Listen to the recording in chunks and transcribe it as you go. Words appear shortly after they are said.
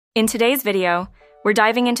In today's video, we're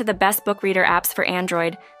diving into the best book reader apps for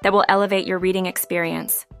Android that will elevate your reading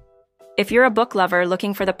experience. If you're a book lover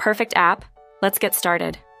looking for the perfect app, let's get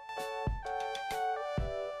started.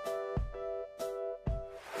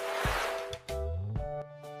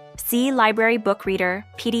 zLibrary Book Reader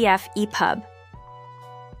PDF Epub.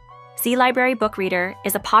 zLibrary Book Reader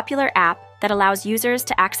is a popular app that allows users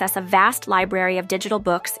to access a vast library of digital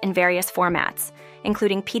books in various formats,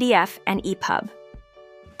 including PDF and EPUB.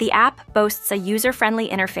 The app boasts a user-friendly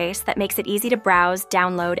interface that makes it easy to browse,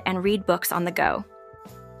 download, and read books on the go.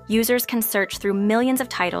 Users can search through millions of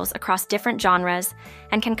titles across different genres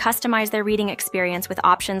and can customize their reading experience with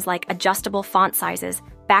options like adjustable font sizes,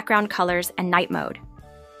 background colors, and night mode.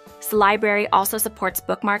 zLibrary also supports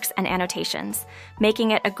bookmarks and annotations, making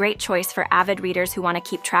it a great choice for avid readers who want to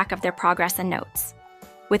keep track of their progress and notes.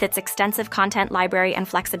 With its extensive content library and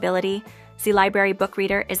flexibility, zLibrary Book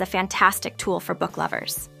Reader is a fantastic tool for book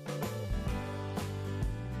lovers.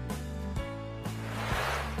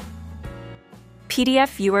 PDF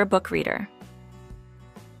Viewer Book Reader.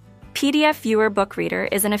 PDF Viewer Book Reader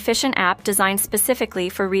is an efficient app designed specifically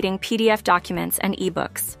for reading PDF documents and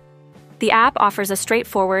ebooks. The app offers a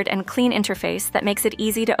straightforward and clean interface that makes it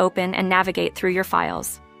easy to open and navigate through your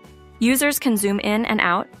files. Users can zoom in and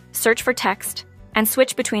out, search for text, and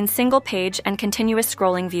switch between single-page and continuous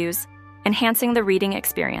scrolling views, enhancing the reading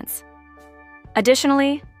experience.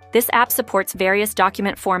 Additionally, this app supports various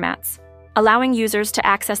document formats, allowing users to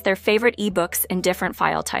access their favorite ebooks in different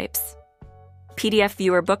file types. PDF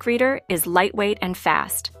Viewer Book Reader is lightweight and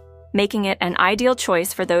fast, making it an ideal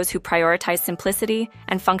choice for those who prioritize simplicity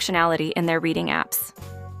and functionality in their reading apps.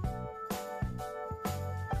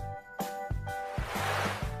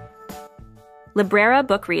 Librera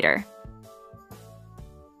Book Reader.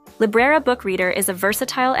 Librera Book Reader is a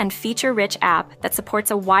versatile and feature-rich app that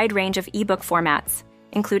supports a wide range of ebook formats,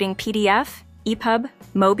 including PDF, EPUB,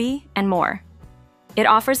 Mobi, and more. It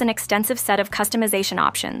offers an extensive set of customization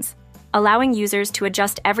options, allowing users to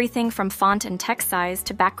adjust everything from font and text size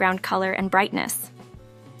to background color and brightness.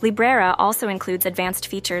 Librera also includes advanced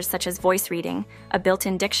features such as voice reading, a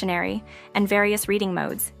built-in dictionary, and various reading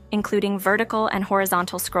modes, including vertical and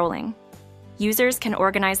horizontal scrolling. Users can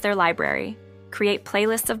organize their library, create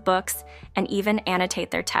playlists of books, and even annotate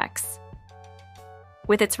their texts.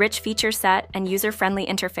 With its rich feature set and user-friendly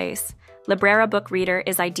interface, Librera Book Reader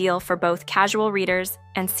is ideal for both casual readers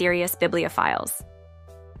and serious bibliophiles.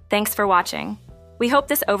 Thanks for watching. We hope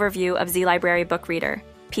this overview of zLibrary Book Reader,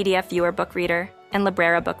 PDF Viewer Book Reader, and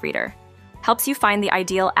Librera Book Reader helps you find the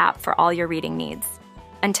ideal app for all your reading needs.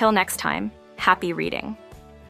 Until next time, happy reading.